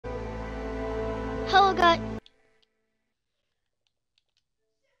Hello guys.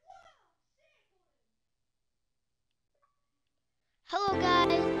 Hello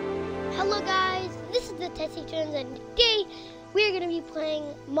guys. Hello guys. This is the Tessie Twins, and today we are going to be playing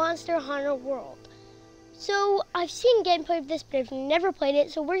Monster Hunter World. So I've seen gameplay of this, but I've never played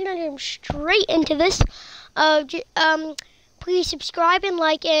it. So we're going to go straight into this. Please subscribe and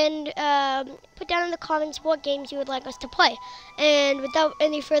like, and put down in the comments what games you would like us to play. And without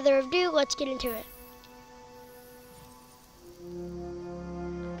any further ado, let's get into it.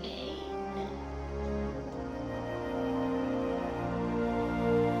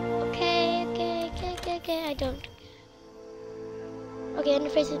 Okay, I don't. Okay,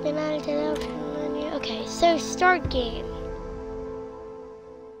 interface has been added to the option menu. Okay, so start game.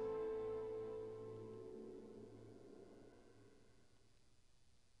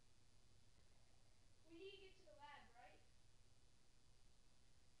 We need to get to the lab, right?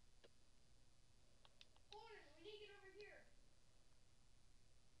 Owen, we need to get over here.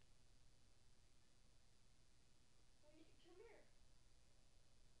 We need to come here.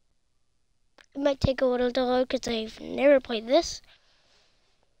 It might take a little to load because I've never played this.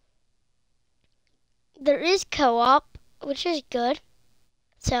 There is co-op, which is good.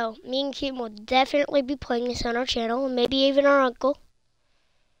 So, me and Keaton will definitely be playing this on our channel, and maybe even our uncle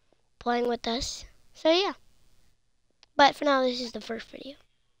playing with us. So, yeah. But for now, this is the first video.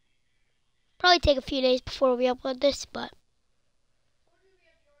 Probably take a few days before we upload this, but...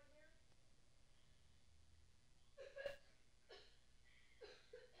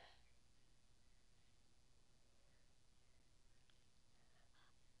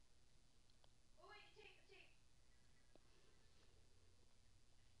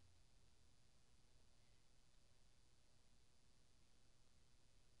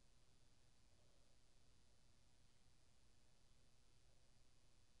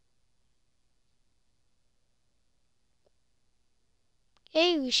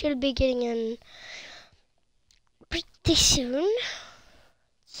 Okay, we should be getting in pretty soon.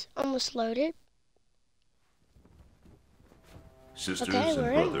 It's almost loaded. Sisters Okay,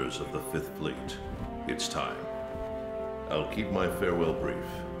 and brothers of the Fifth Fleet, it's time. I'll keep my farewell brief.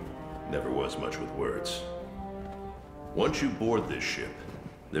 Never was much with words. Once you board this ship,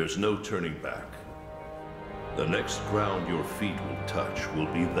 there's no turning back. The next ground your feet will touch will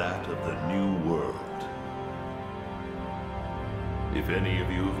be that of the New World. If any of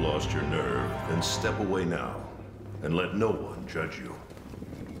you have lost your nerve, then step away now, and let no one judge you.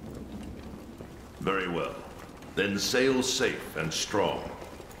 Very well. Then sail safe and strong,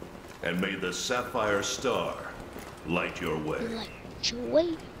 and may the Sapphire Star light your way. Light your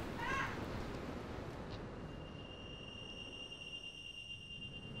way.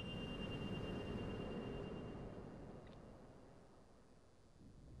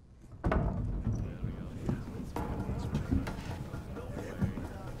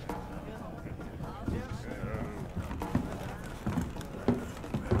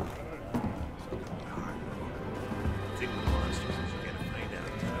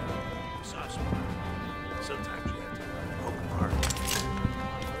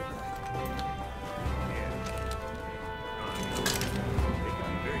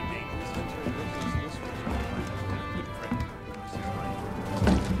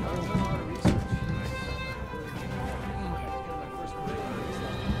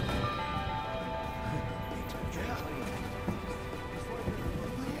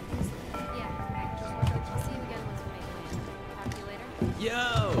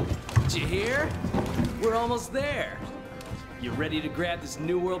 Yo, did you hear? We're almost there. You ready to grab this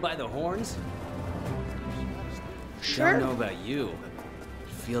new world by the horns? Sure. Don't know about you.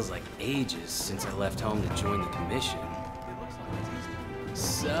 It feels like ages since I left home to join the commission.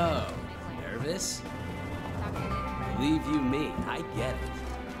 So, nervous? Believe you me, I get it.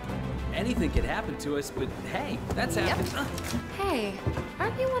 Anything could happen to us, but hey, that's happened. Hey,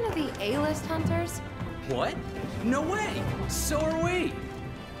 aren't you one of the A-list hunters? What? No way! So are we!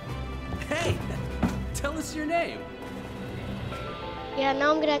 Hey! Tell us your name! Yeah,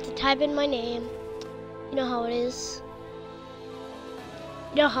 now I'm gonna have to type in my name. You know how it is.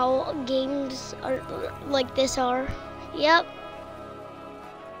 You know how games are like this are. Yep.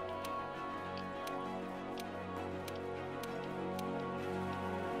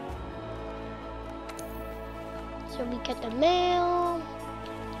 So we get the mail.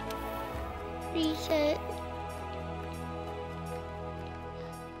 Reset.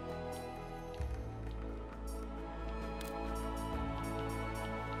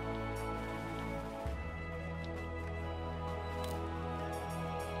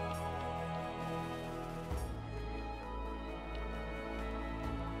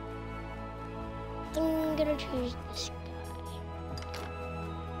 I'm gonna choose this guy.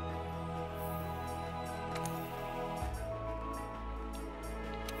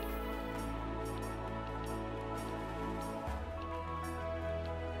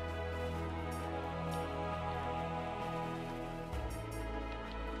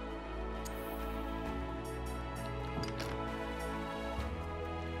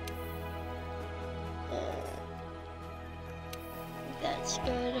 That's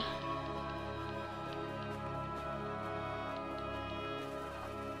good.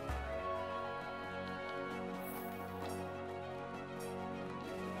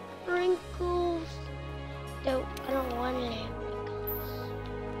 Wrinkles. No, I don't want any wrinkles.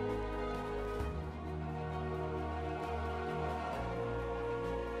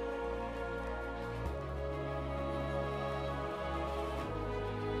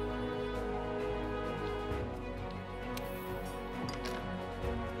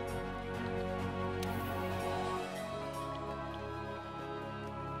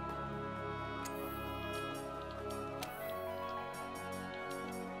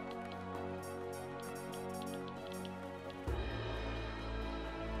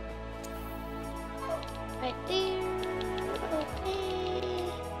 Right there. Okay.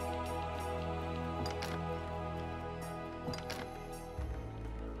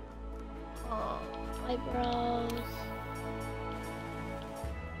 Oh, eyebrows.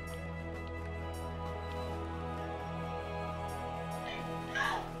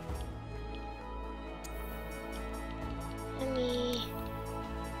 Let me.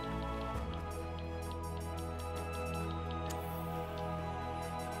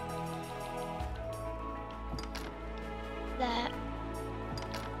 That.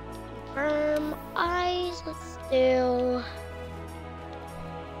 Confirm eyes. Let's do.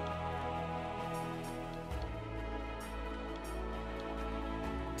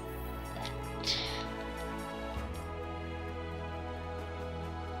 That.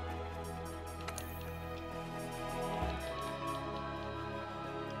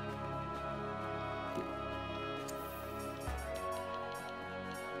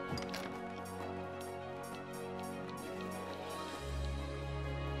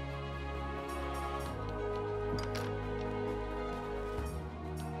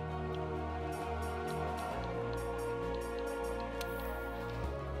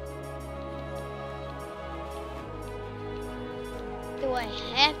 Do I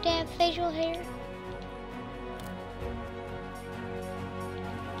have to have facial hair?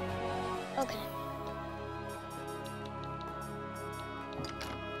 Okay.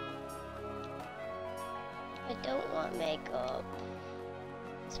 I don't want makeup.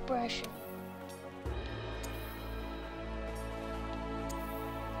 Expression.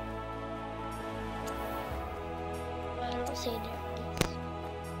 I don't see a difference.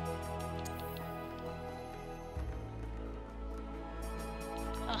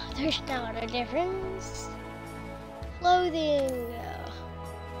 Oh, there's not a difference. Clothing.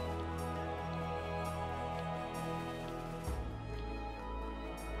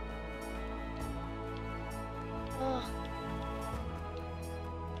 Oh.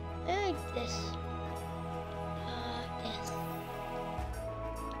 I like this. This.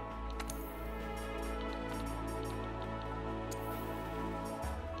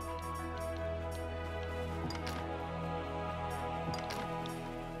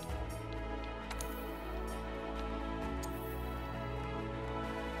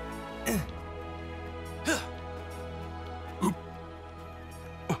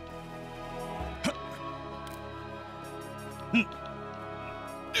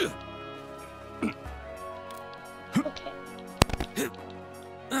 Okay.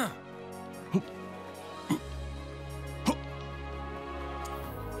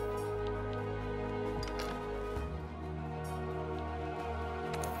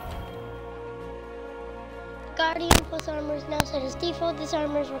 Guardian plus armor is now set as default. This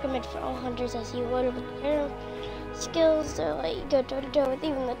armor is recommended for all hunters as you would with arrow skills to let you go toe to toe with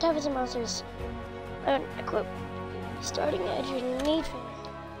even the toughest of monsters. And equip starting edge you need for.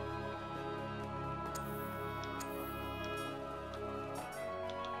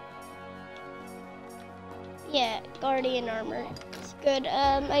 Yeah, Guardian armor. It's good.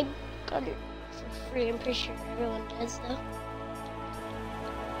 I got it for free. I'm pretty sure everyone does though.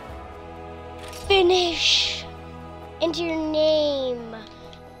 Finish! Enter your name.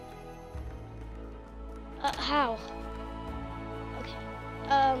 How? Okay.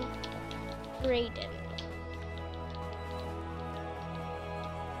 Raiden.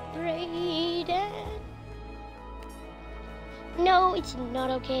 Raiden. No, it's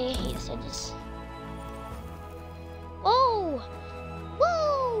not okay. Yes, I just. Whoa!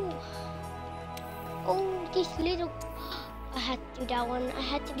 Whoa! little... I had to do that one. I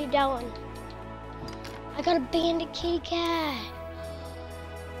had to do that one. I got a bandit kitty cat.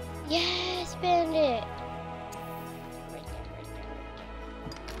 Yes, bandit. Right there, right there, right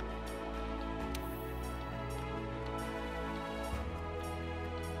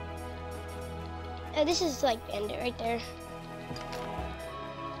there. Oh, this is like bandit right there.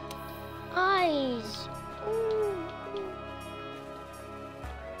 Eyes. Ooh.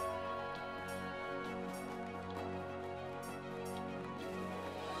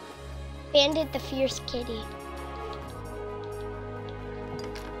 Bandit the fierce kitty.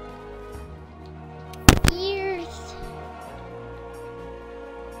 Ears.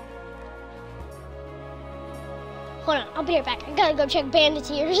 Hold on, I'll be right back. I gotta go check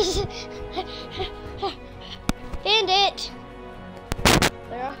Bandit's ears. Bandit!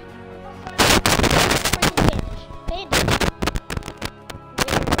 Where are Bandit? Bandit.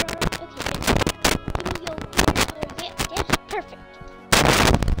 Okay, give me your ears. Yeah, perfect.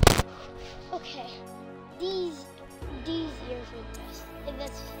 Okay, these ears are the best. And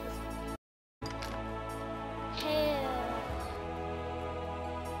that's tail.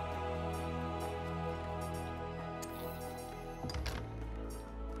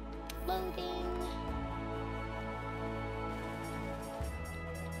 Loading.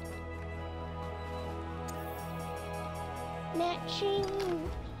 Matching.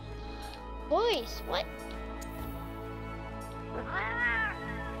 Boys, what?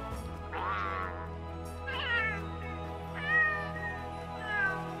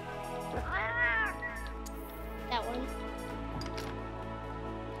 That one.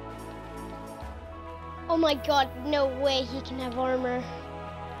 Oh my god, no way he can have armor.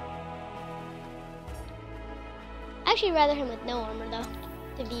 I'd actually rather him with no armor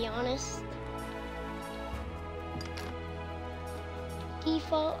though, to be honest.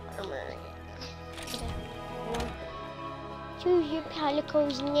 Default armor. Okay. Choose your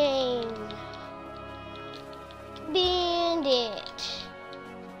Calico's name. Bandit.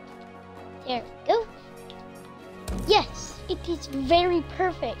 There we go. Yes, it is very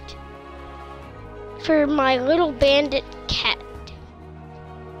perfect for my little bandit cat.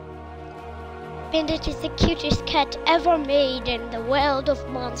 Bandit is the cutest cat ever made in the world of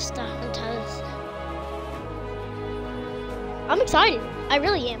Monster Hunters. I'm excited. I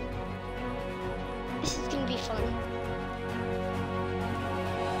really am. This is gonna be fun.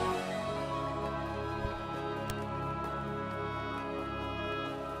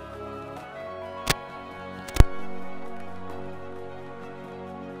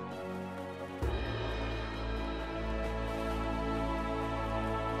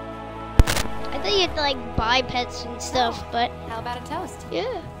 I thought you had to like buy pets and stuff, but How about a toast?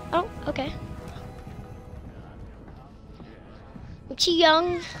 yeah. Oh, okay. I'm too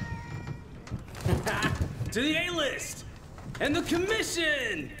young. To the A-list and the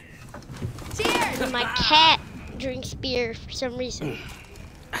commission. Cheers! My cat drinks beer for some reason.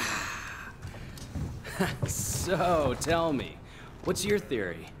 So, tell me, what's your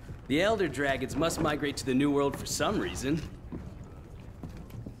theory? The Elder Dragons must migrate to the New World for some reason.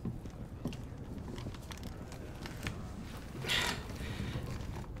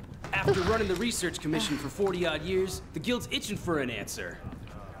 After running the research commission for 40-odd years, the guild's itching for an answer.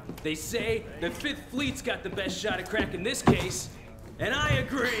 They say the Fifth Fleet's got the best shot at cracking this case, and I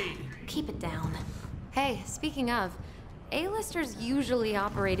agree. Keep it down. Hey, speaking of, A-listers usually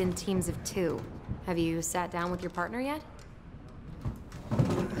operate in teams of 2. Have you sat down with your partner yet?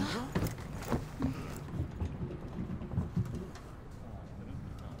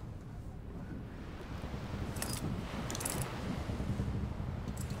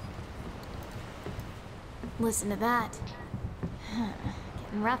 Listen to that.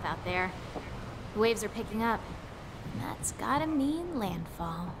 Getting rough out there. The waves are picking up. That's gotta mean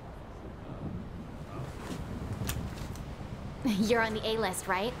landfall. You're on the A-list,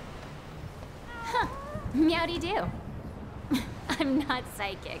 right? Huh. Meowdy-do. I'm not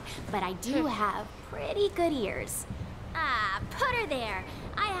psychic, but I do have pretty good ears. Ah, put her there.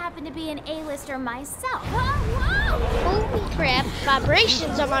 I happen to be an A-lister myself. Whoa, whoa! Holy crap,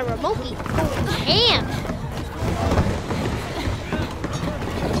 vibrations on my remote. Damn!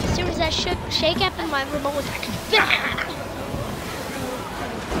 As soon as that shake happened, my remote was like,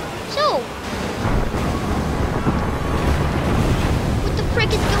 So, what the frick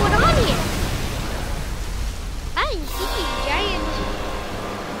is going on here? I see a giant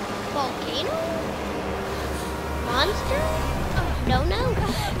volcano? Monster? Don't know.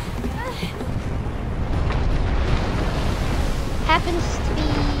 Happens to be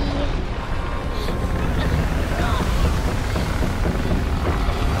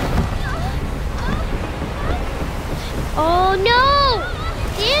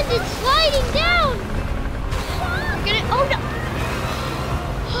sliding down! We're gonna, oh no!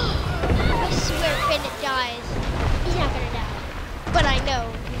 I swear Bennett dies. He's not gonna die. But I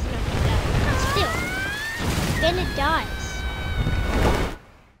know he's not gonna die. Still, Bennett dies.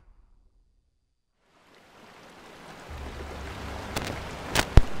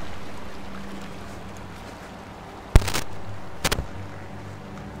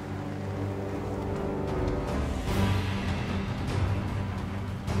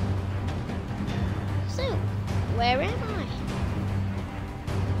 Where am I?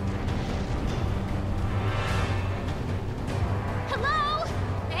 Hello?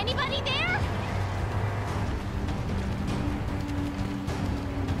 Anybody there?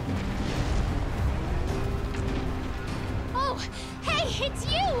 Oh, hey, it's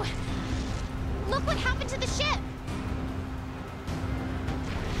you! Look what happened to the ship!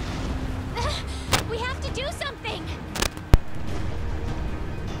 We have to do something!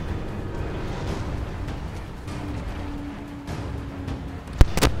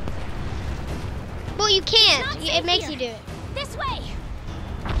 Well, you can't. It makes you do it. This way!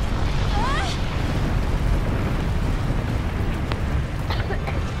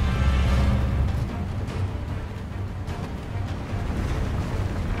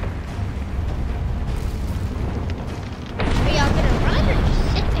 Are y'all gonna run or just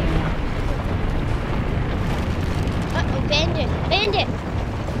sit there? Uh-oh, Bandit. Bandit!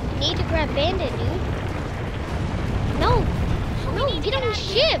 You need to grab Bandit, dude. No! No, get on the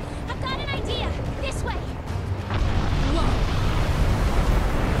ship! I've got an idea! This way!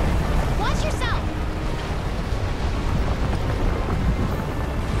 Watch yourself!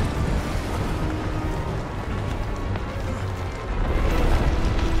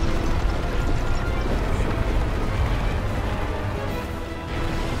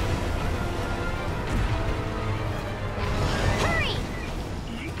 Hurry!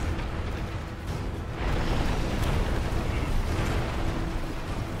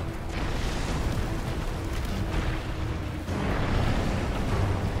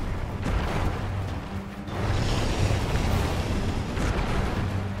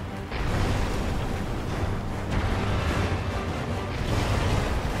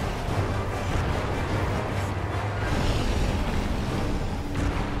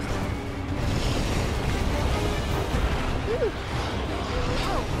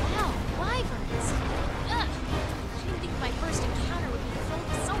 Oh, wow, wyverns. Ugh. I didn't think my first encounter would be filled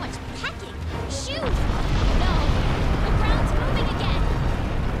with so much pecking. Shoot! No, the ground's moving again.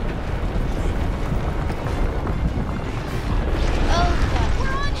 Oh, God.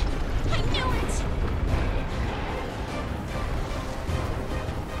 We're on! I knew it!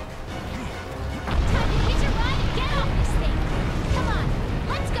 Time to hitch a ride and get off this thing. Come on,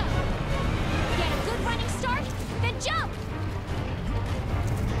 let's go. Get a good running start, then jump.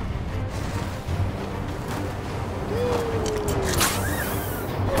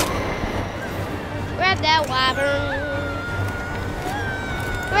 Grab that wyvern.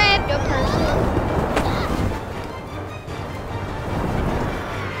 Grab your person.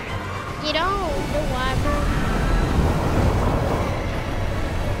 Get on the wyvern.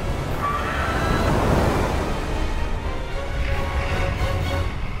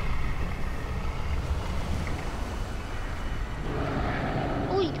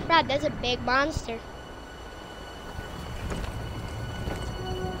 Holy crap, that's a big monster.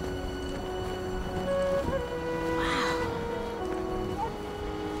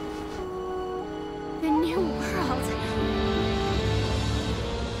 The new world.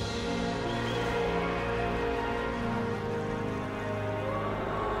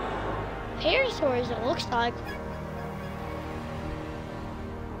 Parasaurs, it looks like.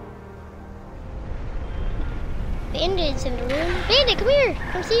 Bandit's in the room. Bandit, come here.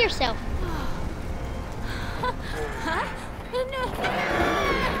 Come see yourself. Huh? No.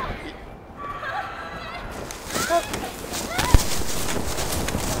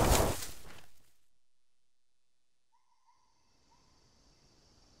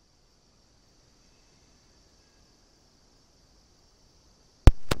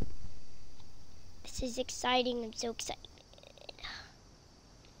 This is exciting. I'm so excited.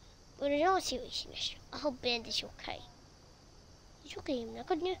 But in all seriousness, I hope Bandit's okay. He's okay. I'm not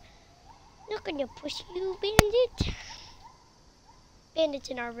gonna push you, Bandit. Bandit's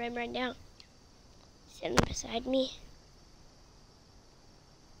in our room right now. Sitting beside me.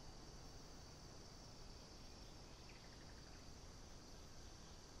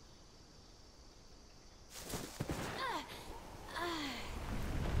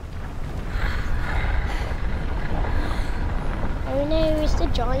 Oh no, it's the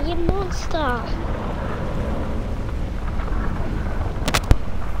giant monster.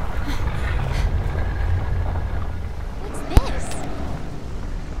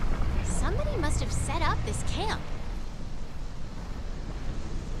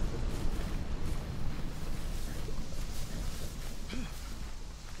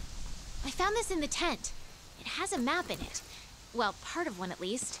 found this in the tent. It has a map in it. Well, part of one at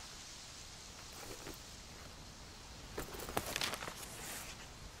least.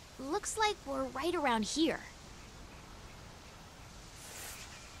 Looks like we're right around here.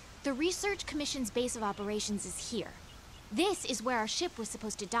 The Research Commission's base of operations is here. This is where our ship was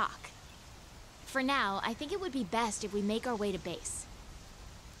supposed to dock. For now, I think it would be best if we make our way to base.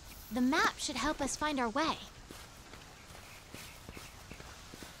 The map should help us find our way.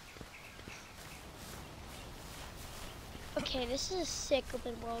 Okay, this is a sick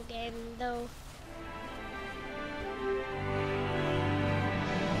open world game, though.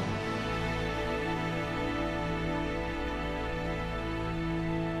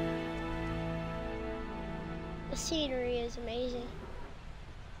 The scenery is amazing.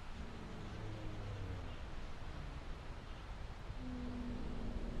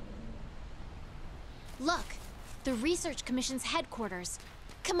 Look, the Research Commission's headquarters.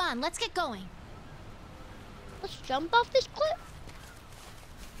 Come on, let's get going. Let's jump off this cliff.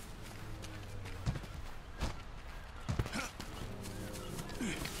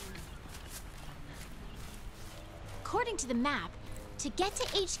 According to the map, to get to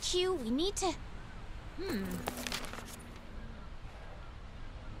HQ, we need to...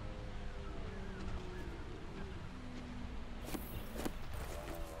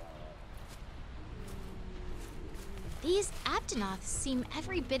 These Aptonoths seem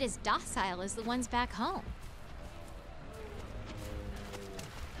every bit as docile as the ones back home.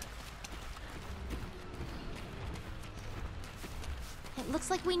 It looks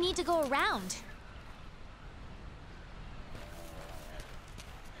like we need to go around.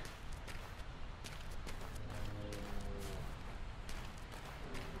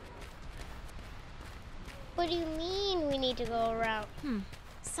 What do you mean we need to go around?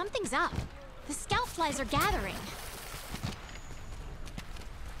 Something's up. The scout flies are gathering.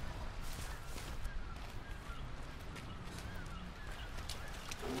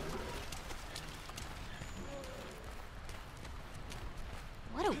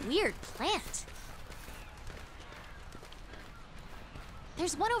 What a weird plant.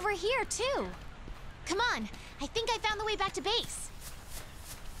 There's one over here, too. Come on, I think I found the way back to base.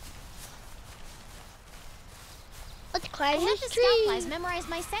 Let's I climb had this the tree. scout flies memorize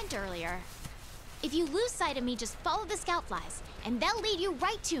my scent earlier. If you lose sight of me, just follow the scout flies, and they'll lead you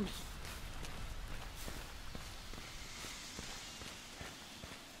right to me.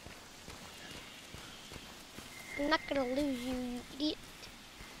 I'm not gonna lose you, you idiot.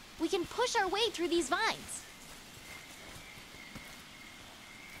 We can push our way through these vines.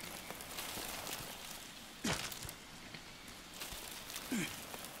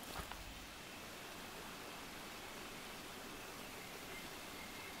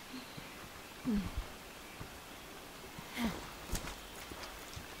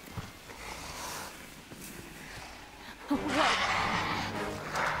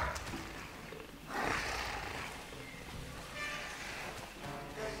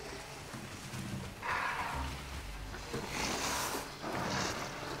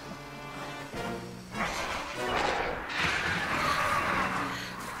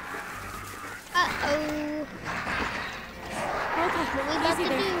 Uh-oh. Okay, What are we about to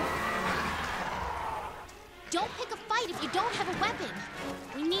do? Don't pick a fight if you don't have a weapon.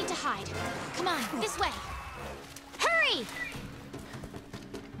 We need to hide. Come on, this way. Hurry!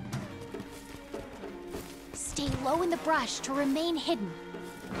 Stay low in the brush to remain hidden.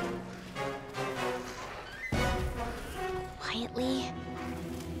 Quietly.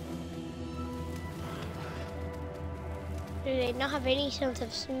 Do they not have any sense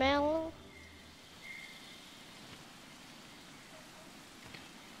of smell?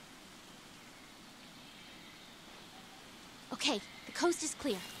 Okay, the coast is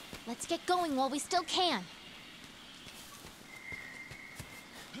clear. Let's get going while we still can.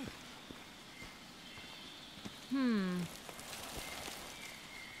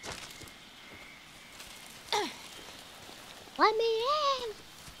 Let me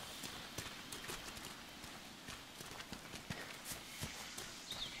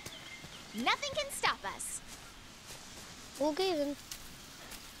in! Nothing can stop us. We'll give him.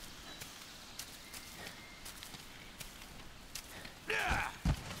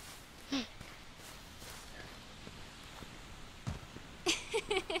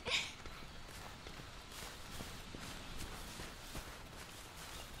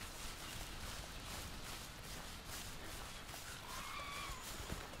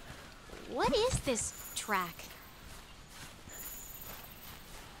 What is this track?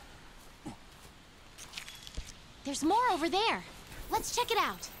 There's more over there. Let's check it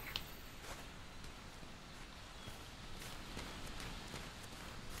out.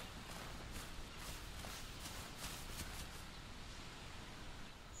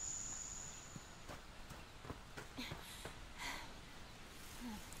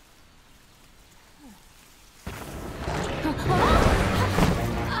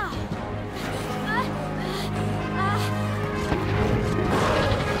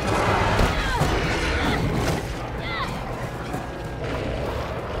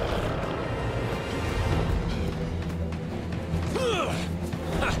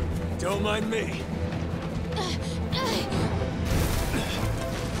 Don't mind me.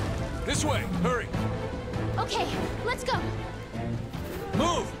 This way, hurry. Okay, let's go.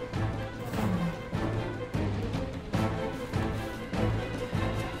 Move!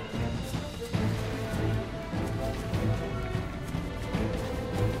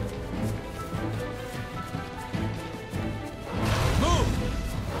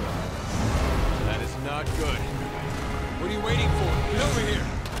 Not good. What are you waiting for? Get over here.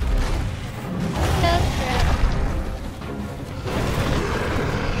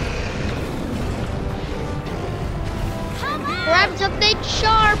 Grab something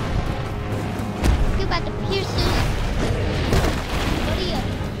sharp. You got the pierces. What are you?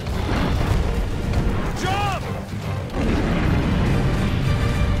 Jump!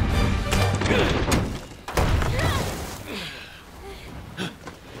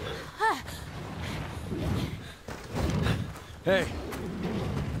 Hey.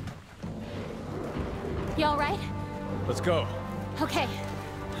 You all right? Let's go. Okay.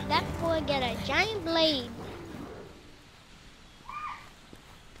 That boy got a giant blade.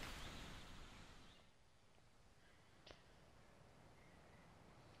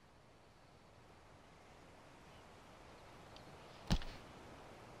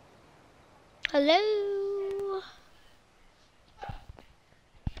 Hello.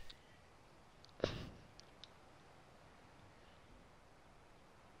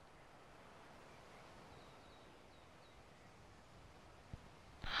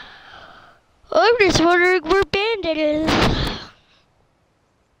 I'm just wondering where Bandit is.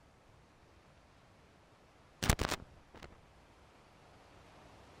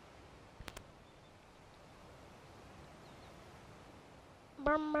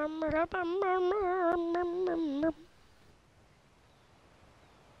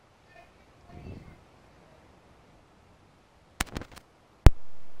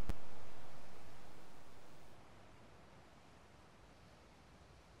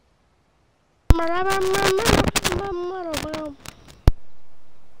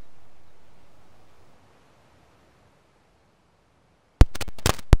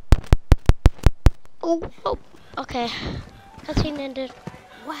 Oh, okay. Cutscene ended.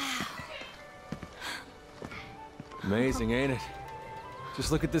 Wow. Amazing, ain't it?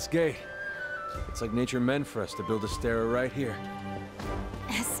 Just look at this gate. It's like nature meant for us to build a Astera right here.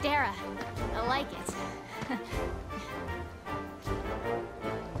 Astera. I like it.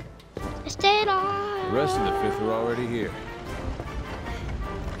 Stay on. The rest of the Fifth are already here.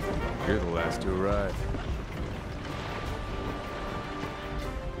 You're the last to arrive.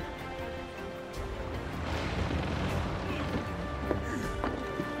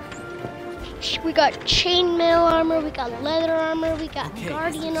 We got chainmail armor, we got leather armor, we got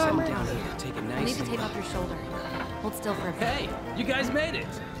guardian armor. Down here. Take it nice. Leave the tape off your shoulder. Hold still for a bit. Hey, you guys made it.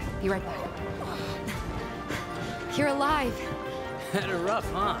 Be right back. You're alive. Had it rough,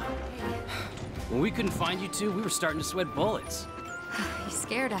 huh? When we couldn't find you two, we were starting to sweat bullets. You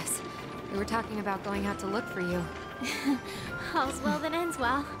scared us. We were talking about going out to look for you. All's well that ends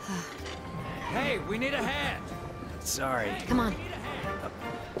well. Hey, we need a hand. Sorry. Come on.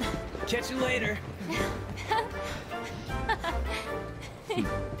 Catch you later.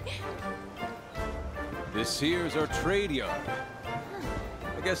 This here is our trade yard.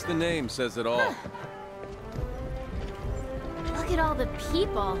 I guess the name says it all. Look at all the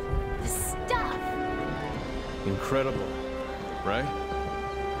people. The stuff. Incredible, right?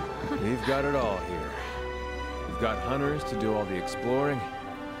 We've got it all here. We've got hunters to do all the exploring,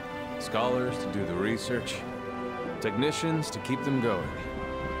 scholars to do the research, technicians to keep them going.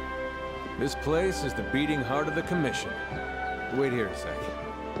 This place is the beating heart of the Commission. Wait here a sec.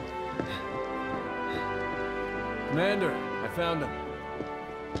 Commander, I found him.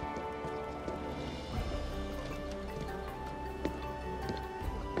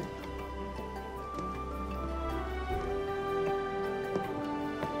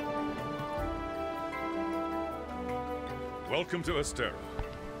 Welcome to Astera.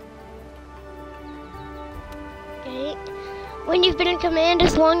 Okay. When you've been in command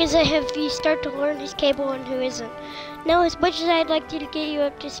as long as I have, you start to learn who's capable and who isn't. Now, as much as I'd like you to get you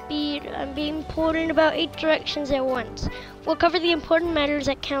up to speed, I'm being pulled in about 8 directions at once. We'll cover the important matters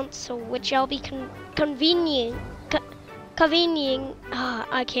at council, which I'll be convening.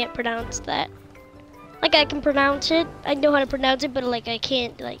 I can't pronounce that. Like, I can pronounce it. I know how to pronounce it, but like I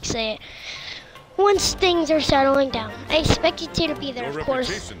can't say it. Once things are settling down, I expect you two to be there, of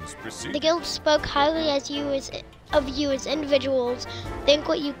course. The guild spoke highly of you as individuals. Think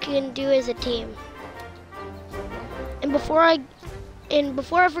what you can do as a team. And before I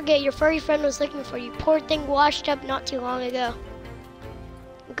forget, your furry friend was looking for you. Poor thing washed up not too long ago.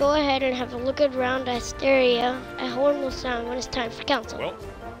 go ahead and have a look around Asteria. A horn will sound when it's time for council. Well,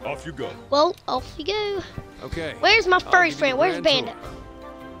 off you go. Well, off you go. Okay. Where's my I'll furry give you friend? the Where's grand Bandit? tour.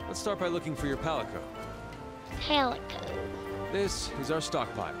 Let's start by looking for your Palico. Palico. This is our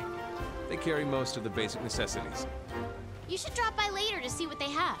stockpile. They carry most of the basic necessities. You should drop by later to see what they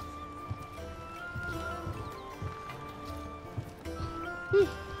have.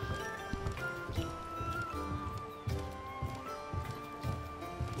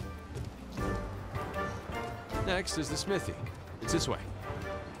 Next is the smithy. It's this way.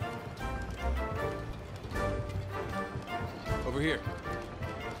 Over here.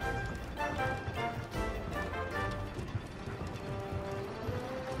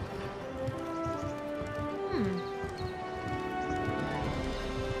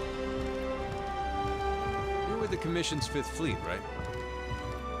 You're with the Commission's 5th Fleet, right?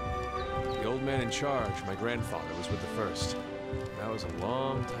 The old man in charge, my grandfather, was with the 1st. That was a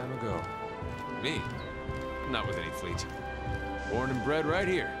long time ago. Me? Not with any fleet. Born and bred right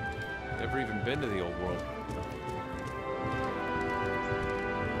here. Never even been to the old world.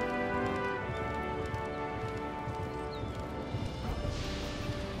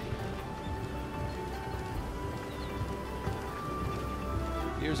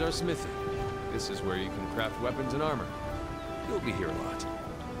 Here's our smithy. This is where you can craft weapons and armor. You'll be here a lot.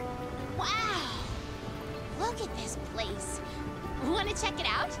 Wow! Look at this place. Want to check it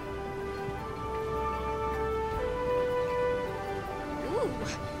out? Ooh,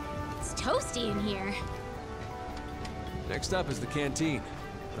 it's toasty in here. Next up is the canteen.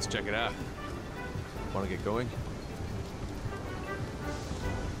 Let's check it out. Want to get going?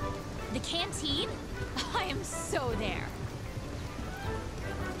 The canteen? I am so there.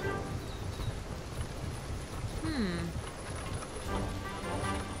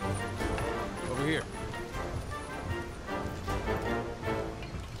 Over here.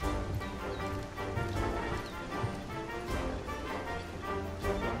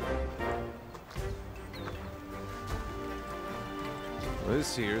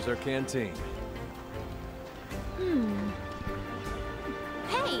 This here's our canteen.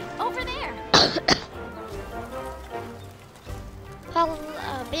 Hey, over there!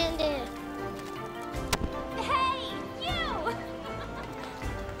 Bandit. Hey, you!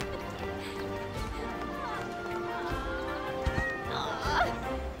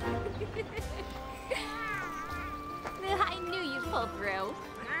 I knew you'd pull through.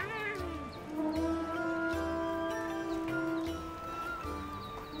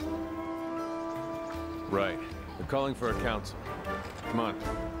 Right. They're calling for a council. Come on.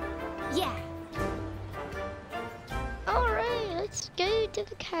 Yeah. All right, let's go to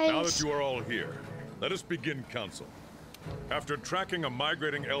the cave. Now that you are all here, let us begin council. After tracking a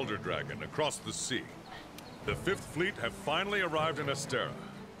migrating Elder Dragon across the sea, the 5th Fleet have finally arrived in Astera.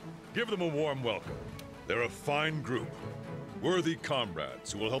 Give them a warm welcome. They're a fine group, worthy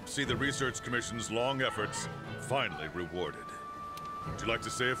comrades who will help see the Research Commission's long efforts finally rewarded. Would you like to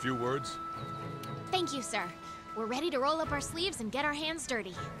say a few words? Thank you, sir. We're ready to roll up our sleeves and get our hands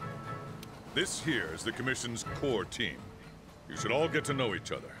dirty. This here is the Commission's core team. You should all get to know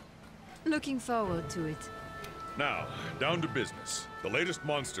each other. Looking forward to it. Now, down to business. The latest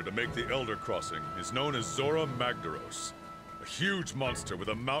monster to make the Elder Crossing is known as Zora Magdaros. A huge monster with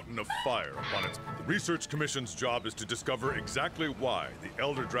a mountain of fire upon it. The Research Commission's job is to discover exactly why the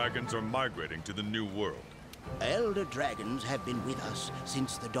Elder Dragons are migrating to the New World. Elder dragons have been with us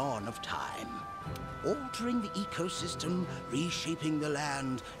since the dawn of time, altering the ecosystem, reshaping the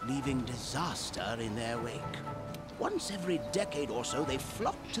land, leaving disaster in their wake. Once every decade or so, they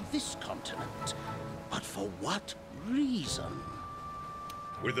flock to this continent. But for what reason?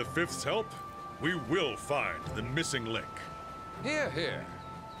 With the 5th's help, we will find the missing link. Here, here.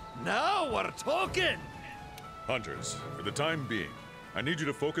 Now we're talking! Hunters, for the time being, I need you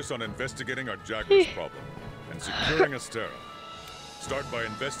to focus on investigating our Jagras problem and securing Astera. Start by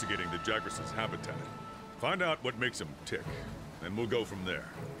investigating the Jagras' habitat. Find out what makes them tick, and we'll go from there.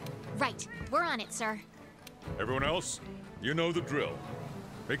 Right. We're on it, sir. Everyone else, you know the drill.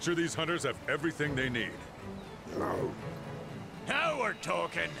 Make sure these hunters have everything they need. Now we're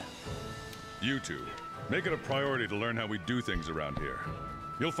talking! You two, make it a priority to learn how we do things around here.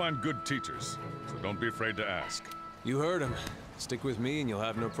 You'll find good teachers, so don't be afraid to ask. You heard him. Stick with me and you'll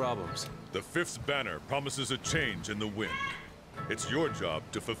have no problems. The 5th's banner promises a change in the wind. It's your job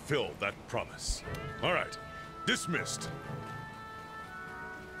to fulfill that promise. All right, dismissed.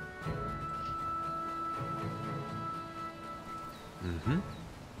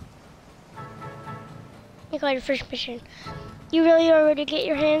 You got your first mission. You really are ready to get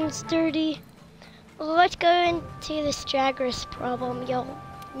your hands dirty? Well, let's go into this Jagras problem, yo.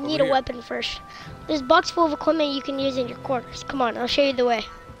 You need a weapon first. There's a box full of equipment you can use in your quarters. Come on, I'll show you the way.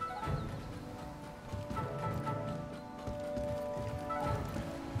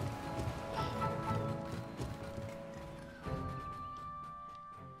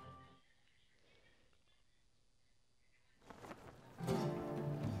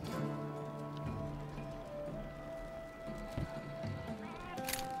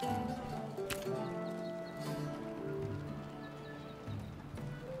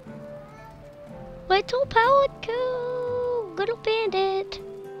 Little Palico, little bandit.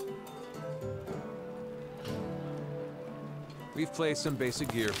 We've placed some basic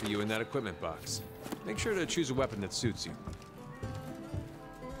gear for you in that equipment box. Make sure to choose a weapon that suits you.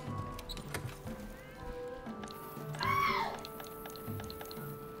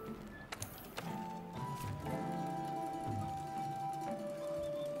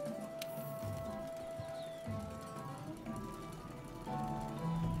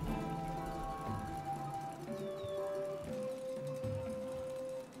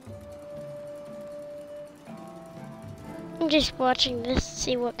 I'm just watching this to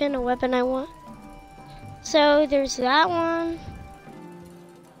see what kind of weapon I want. So there's that one.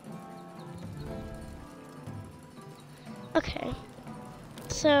 Okay.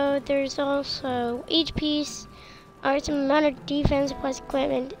 So there's also each piece are some amount of defense plus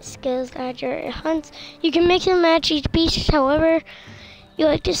equipment, skills, gadget, hunts. You can mix and match each piece however you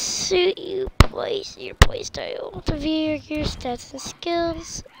like to suit you place your playstyle. To view your stats and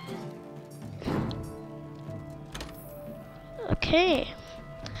skills. Okay,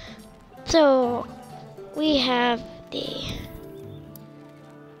 so we have the,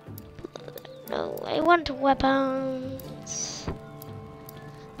 no, I want weapons.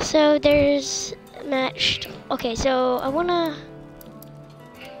 So there's matched, okay, so I wanna,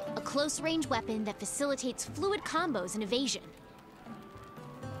 a close range weapon that facilitates fluid combos and evasion.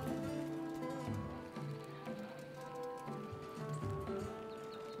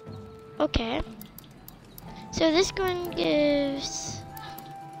 okay. So this one gives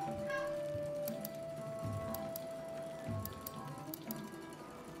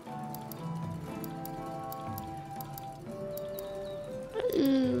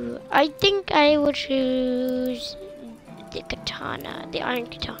I think I would choose the katana, the iron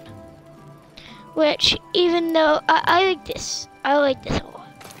katana. Which, even though I like this a lot.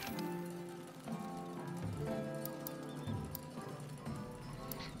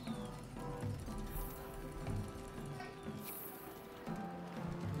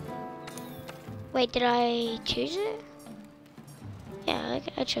 Wait, did I choose it? Yeah,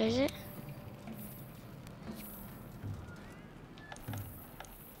 I chose it.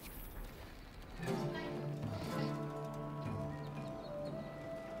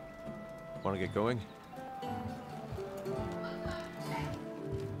 Want to get going?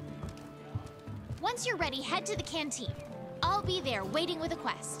 Once you're ready, head to the canteen. I'll be there waiting with a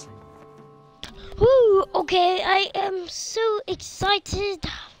quest. Woo! Okay, I am so excited.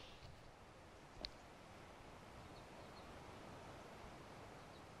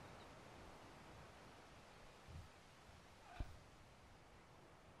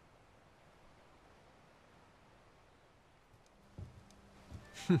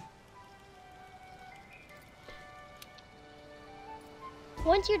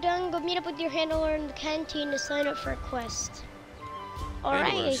 Once you're done, go meet up with your handler in the canteen to sign up for a quest.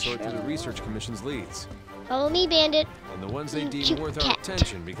 Alright, Handlers sort through the Research Commission's leads. Follow me, Bandit. And the ones they deem Cute worth our cat.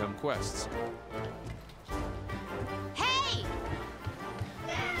 attention become quests. Hey!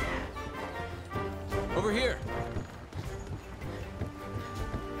 Over here!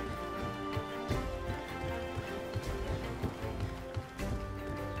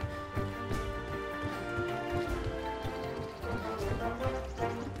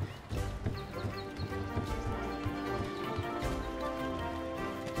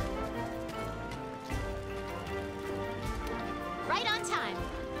 Right on time.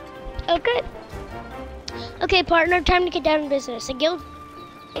 Okay. Okay, partner, time to get down to business.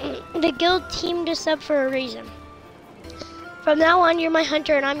 The guild teamed us up for a reason. From now on, you're my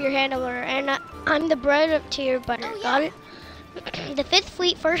hunter and I'm your handler, and I'm the bread up to your butter. Oh, yeah. Got it? The 5th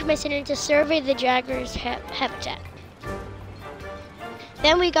Fleet first mission is to survey the Jaggers' habitat.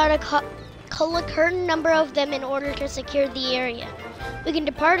 Then we gotta cull a certain number of them in order to secure the area. We can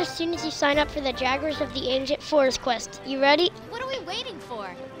depart as soon as you sign up for the Jaggers of the Ancient Forest quest. You ready? What are we waiting for?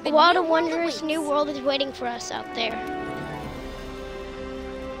 A The wild new and world wondrous awaits. new world is waiting for us out there.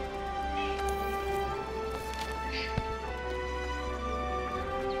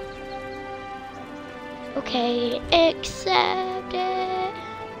 Okay, accept it.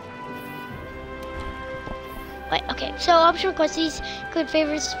 Wait, okay. So optional quests, these include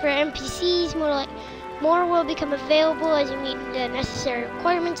favors for NPCs. More will become available as you meet the necessary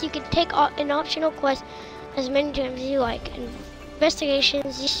requirements. You can take an optional quest as many times as you like.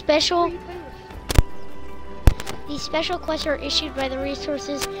 Investigations, these special quests are issued by the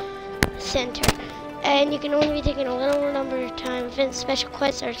Resources Center, and you can only be taken a little number of times. Events, special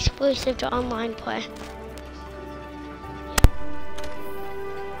quests are exclusive to online play.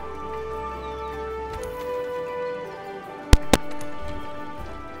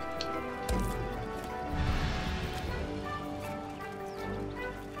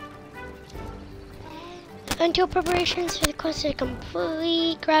 Until preparations for the quest are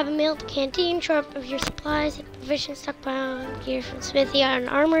complete, grab a meal at the canteen, shore up of your supplies, provision stockpile, gear from Smithy and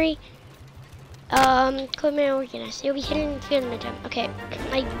Armory. Equipment organized. You'll be hidden in the field in the time. Okay,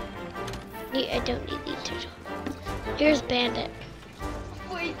 I don't need these two. Here's Bandit.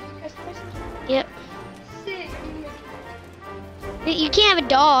 Wait, yep. You can't have a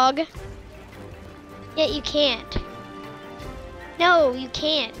dog. Yeah, you can't. No, you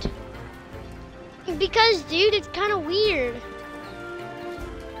can't. Because, dude, it's kind of weird.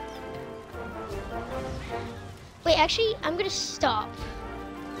 Wait, actually, I'm gonna stop.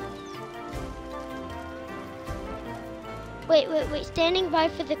 Wait. Standing by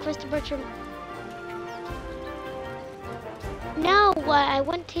for the quest departure. No, I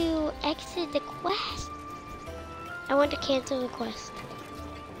want to exit the quest. I want to cancel the quest.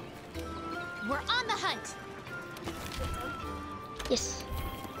 We're on the hunt. Yes.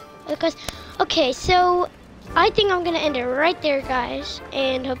 Because, okay, so I think I'm gonna end it right there, guys,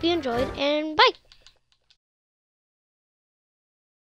 and hope you enjoyed, and bye.